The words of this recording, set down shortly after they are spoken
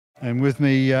And with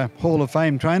me, Hall of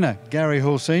Fame trainer Gary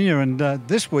Hall Sr. And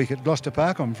this week at Gloucester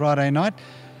Park on Friday night,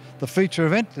 the feature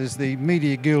event is the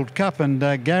Media Guild Cup. And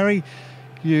Gary,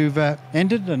 you've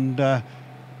entered and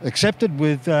accepted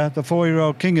with the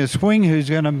 4-year-old King of Swing, who's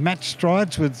going to match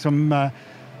strides with some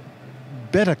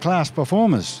better class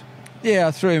performers. Yeah,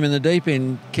 I threw him in the deep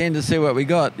end, Ken, to see what we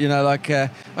got. You know, like I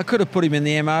could have put him in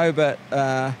the MO, but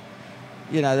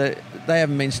you know, they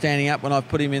haven't been standing up when I've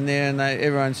put him in there, and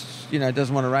everyone's, you know,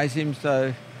 doesn't want to race him.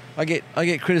 So I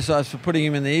get criticised for putting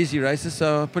him in the easy races,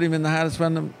 so I put him in the hardest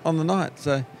one on the night.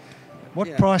 So,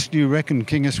 what price do you reckon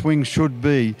King of Swing should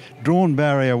be drawn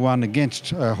barrier one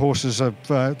against horses of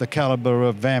the calibre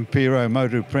of Vampiro,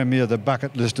 Motu Premier, the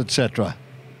Bucket List, etc.?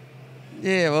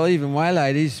 Yeah, well, even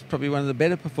Waylaid, he's probably one of the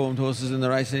better performed horses in the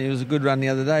race, and he was a good run the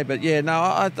other day. But yeah, no,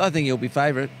 I think he'll be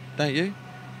favourite, don't you?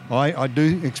 I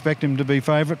do expect him to be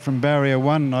favourite from barrier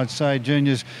one. I'd say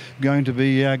Junior's going to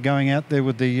be going out there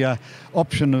with the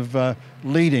option of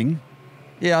leading.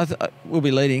 Yeah, we'll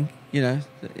be leading. You know,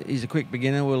 he's a quick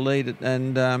beginner. We'll lead it,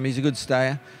 and he's a good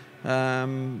stayer. A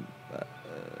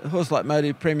horse like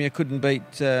Motu Premier couldn't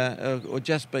beat or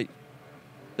just beat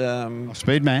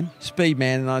Speedman.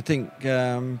 Speedman, and I think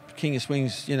King of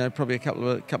Swing's, you know, probably a couple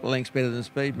of lengths better than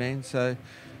Speedman. So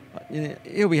you know,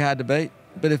 he'll be hard to beat.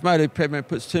 But if Motu Premier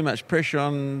puts too much pressure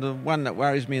on, the one that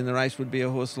worries me in the race would be a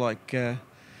horse like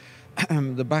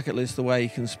the Bucket List, the way he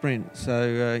can sprint.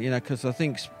 So, you know, because I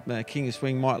think King of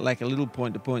Swing might lack a little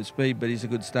point-to-point speed, but he's a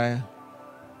good stayer.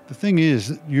 The thing is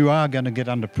that you are going to get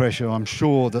under pressure. I'm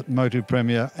sure that Motu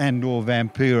Premier and or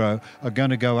Vampiro are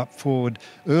going to go up forward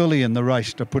early in the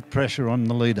race to put pressure on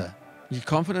the leader. You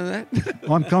confident of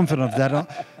that? I'm confident of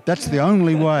that. That's the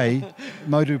only way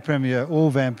Motu Premier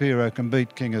or Vampiro can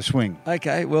beat King of Swing.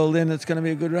 Okay, well then it's going to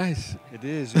be a good race. It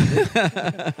is.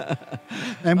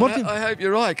 And I hope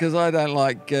you're right, because I don't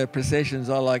like processions.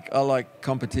 I like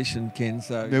competition, Ken.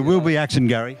 So there will be action,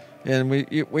 Gary. And we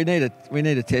need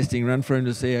a testing run for him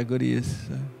to see how good he is.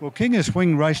 So. Well, King of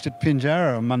Swing raced at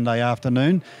Pinjarra on Monday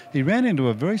afternoon. He ran into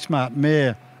a very smart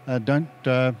mare.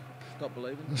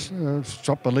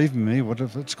 Stop Believing Me,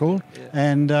 whatever it's called. Yeah.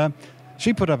 And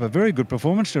she put up a very good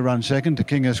performance to run second to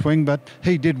King of Swing, but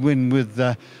he did win with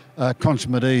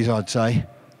consummate ease, I'd say.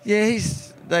 Yeah,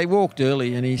 they walked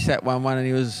early and he sat 1-1, and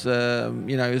he was,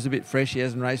 you know, he was a bit fresh. He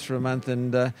hasn't raced for a month,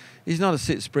 and he's not a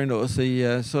sit sprint horse. He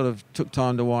sort of took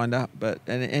time to wind up,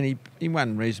 and he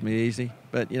won reasonably easy.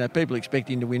 But, you know, people expect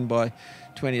him to win by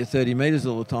 20 or 30 metres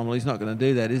all the time. Well, he's not going to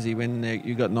do that, is he, when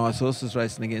you've got nice horses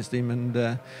racing against him?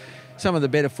 And some of the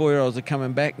better 4-year-olds are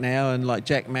coming back now, and like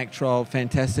Jack Mack trial,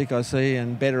 fantastic, I see,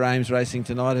 and Better Ames racing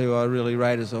tonight, who I really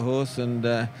rate as a horse. And,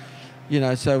 you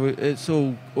know, so it's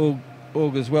all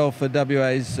augurs well for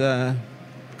WA's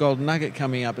Golden Nugget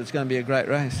coming up. It's going to be a great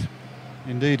race.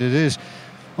 Indeed it is.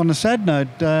 On a sad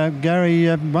note, Gary,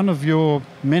 one of your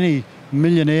many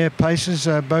millionaire paces,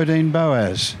 Bodine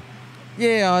Boaz.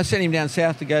 Yeah, I sent him down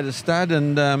south to go to stud,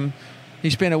 and he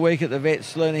spent a week at the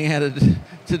vets learning how to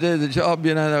do the job.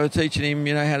 You know, they were teaching him,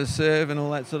 you know, how to serve and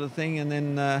all that sort of thing, and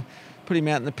then put him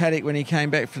out in the paddock when he came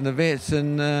back from the vets,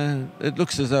 and it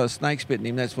looks as though a snake's bitten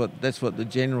him. That's what the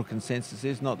general consensus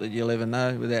is. Not that you'll ever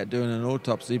know without doing an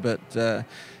autopsy, but yeah,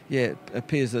 it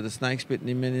appears that a snake's bitten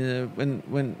him. And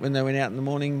when they went out in the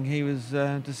morning, he was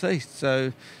deceased.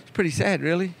 So it's pretty sad,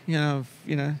 really. You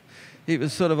know. He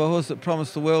was sort of a horse that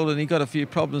promised the world, and he got a few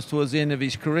problems towards the end of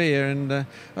his career, and I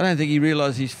don't think he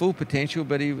realised his full potential,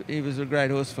 but he was a great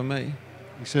horse for me.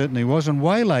 He certainly was. And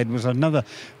Waylaid was another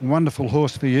wonderful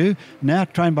horse for you, now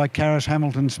trained by Caris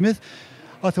Hamilton-Smith.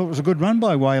 I thought it was a good run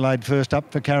by Waylaid first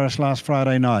up for Caris last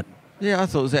Friday night. Yeah, I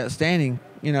thought it was outstanding,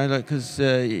 you know, because,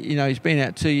 you know, he's been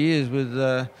out 2 years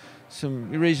with some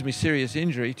reasonably serious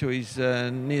injury to his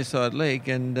near side leg,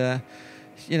 and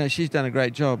you know, she's done a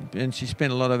great job, and she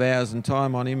spent a lot of hours and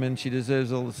time on him, and she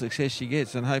deserves all the success she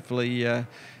gets, and hopefully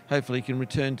he can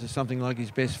return to something like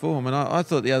his best form. And I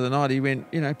thought the other night he went,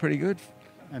 you know, pretty good.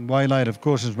 And Waylaid, of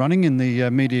course, is running in the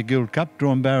Media Guild Cup,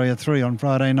 drawn barrier 3 on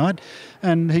Friday night,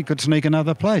 and he could sneak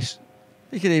another place.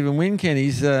 He could even win, Ken.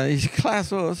 He's a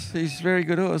class horse. He's a very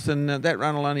good horse, and that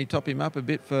run will only top him up a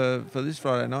bit for this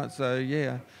Friday night. So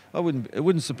yeah, it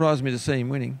wouldn't surprise me to see him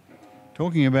winning.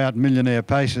 Talking about millionaire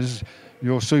paces,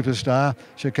 your superstar,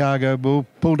 Chicago Bull,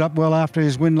 pulled up well after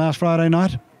his win last Friday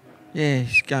night? Yeah,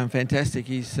 he's going fantastic.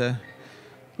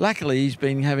 Luckily, he's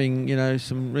been having, you know,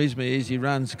 some reasonably easy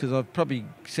runs, because I've probably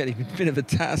set him a bit of a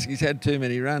task. He's had too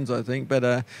many runs, I think.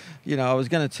 But, you know, I was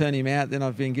going to turn him out. Then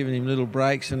I've been giving him little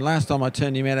breaks. And last time I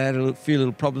turned him out, I had a few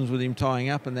little problems with him tying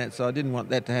up and that. So I didn't want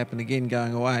that to happen again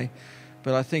going away.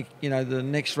 But I think, you know, the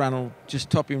next run will just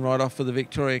top him right off for the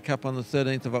Victoria Cup on the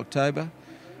 13th of October.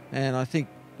 and I think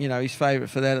he's favourite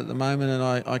for that at the moment,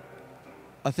 and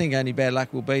I think only bad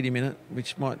luck will beat him in it,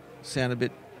 which might sound a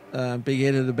bit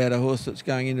big-headed about a horse that's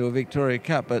going into a Victoria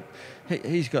Cup, but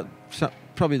he's got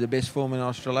probably the best form in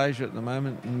Australasia at the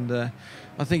moment, and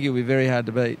I think he'll be very hard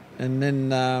to beat. And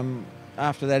then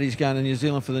after that, he's going to New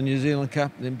Zealand for the New Zealand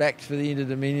Cup, then back for the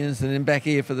Inter-Dominions, and then back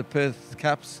here for the Perth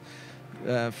Cups,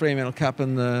 Fremantle Cup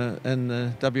and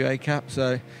the WA Cup.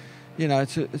 So,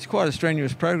 it's quite a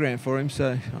strenuous program for him.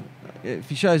 So, if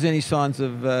he shows any signs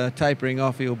of tapering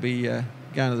off, he'll be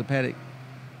going to the paddock.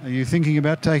 Are you thinking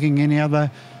about taking any other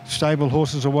stable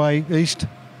horses away east?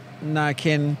 No,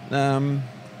 Ken.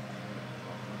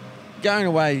 Going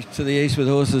away to the east with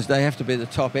horses, they have to be the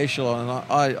top echelon.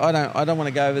 And I don't want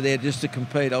to go over there just to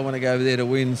compete. I want to go over there to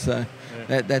win. So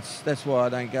that's why I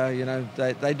don't go.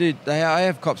 I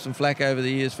have copped some flack over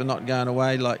the years for not going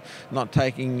away, like not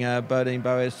taking Bodine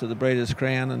Boaz to the Breeders'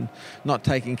 Crown and not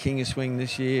taking King of Swing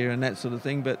this year and that sort of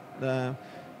thing. But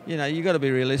you got to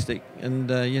be realistic, and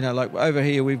like over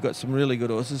here we've got some really good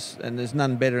horses, and there's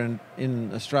none better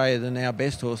in Australia than our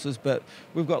best horses, but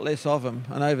we've got less of them.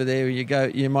 And over there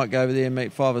you might go over there and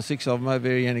meet 5 or 6 of them. Over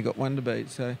here you only got one to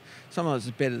beat, so sometimes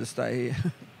it's better to stay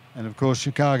here. And of course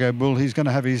Chicago Bull, he's going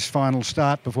to have his final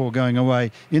start before going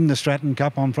away in the Stratton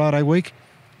Cup on Friday week.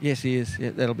 Yes, he is.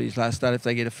 Yeah, that'll be his last start. If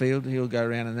they get a field, he'll go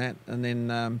around in that, and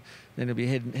then he'll be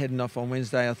heading off on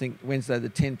Wednesday. I think Wednesday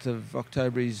the 10th of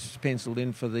October he's penciled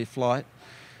in for the flight,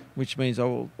 which means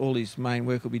all his main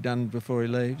work will be done before he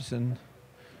leaves, and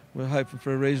we're hoping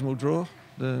for a reasonable draw.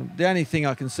 The only thing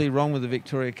I can see wrong with the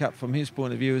Victoria Cup from his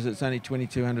point of view is it's only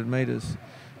 2,200 metres,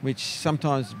 which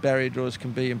sometimes barrier draws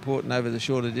can be important over the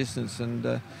shorter distance, and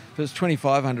if it's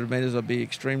 2,500 metres I'd be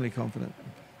extremely confident.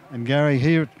 And Gary,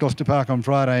 here at Gloucester Park on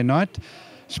Friday night,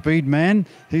 Speed Man,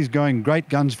 he's going great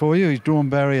guns for you. He's drawn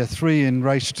barrier 3 in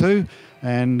race 2,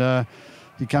 and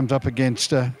he comes up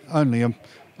against only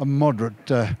a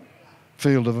moderate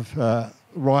field of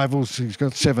rivals. He's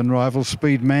got 7 rivals.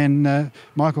 Speed Man,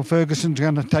 Michael Ferguson's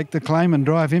going to take the claim and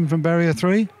drive him from barrier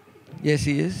 3? Yes,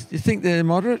 he is. Do you think they're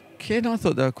moderate, Ken? I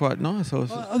thought they were quite nice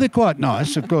horses. They're quite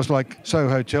nice. Of course, like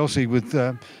Soho Chelsea with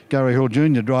Gary Hall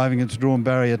Jr. driving, it's drawn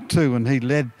barrier 2, and he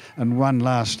led and won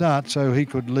last start, so he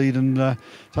could lead and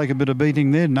take a bit of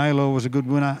beating there. Naylor was a good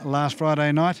winner last Friday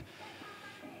night.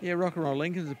 Yeah, Rock and Roll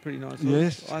Lincoln's a pretty nice horse.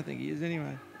 Yes. I think he is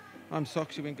anyway. I'm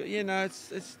shocked he went good. Yeah, no,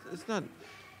 it's not...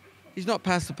 He's not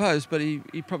past the post, but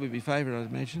he'd probably be favourite, I'd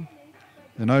imagine.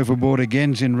 And Overboard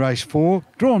Again's in race 4,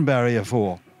 drawn barrier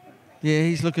 4. Yeah,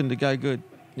 he's looking to go good.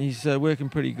 He's working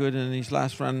pretty good, and his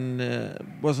last run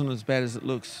wasn't as bad as it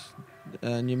looks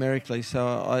numerically, so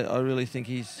I really think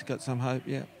he's got some hope,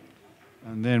 yeah.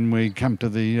 And then we come to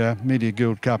the Media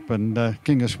Guild Cup and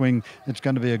King of Swing. It's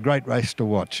going to be a great race to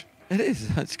watch. It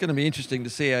is. It's going to be interesting to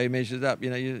see how he measures up.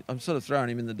 I'm sort of throwing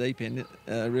him in the deep end,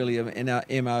 really, in our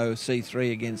MO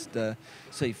C3 against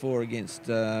C4 against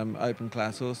open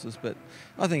class horses. But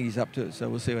I think he's up to it, so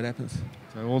we'll see what happens.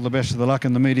 So all the best of the luck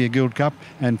in the Media Guild Cup,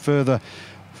 and further,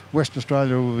 West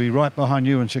Australia will be right behind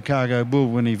you and Chicago Bull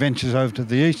when he ventures over to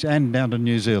the east and down to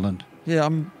New Zealand. Yeah,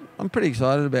 I'm pretty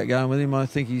excited about going with him. I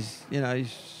think he's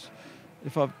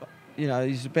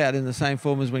about in the same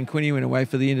form as when Quinny went away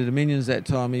for the Inter-Dominions that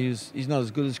time. He's not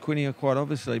as good as Quinny, quite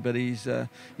obviously, but he's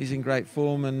in great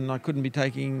form, and I couldn't be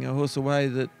taking a horse away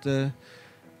that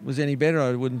was any better,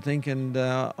 I wouldn't think, and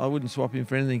I wouldn't swap him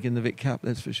for anything in the Vic Cup,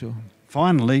 that's for sure.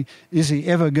 Finally, is he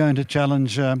ever going to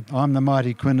challenge I'm the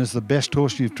Mighty Quinn as the best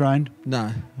horse you've trained?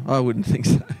 No, I wouldn't think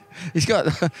so. He's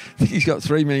got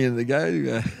 3 million to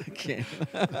go.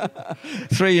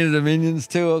 3 Inter-Dominions,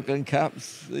 2 Auckland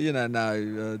Cups.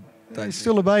 No. He's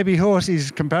still a baby horse. He's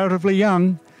comparatively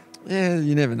young. Yeah,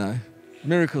 you never know.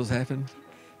 Miracles happen.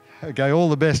 Okay, all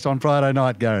the best on Friday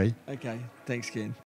night, Gary. Okay, thanks, Ken.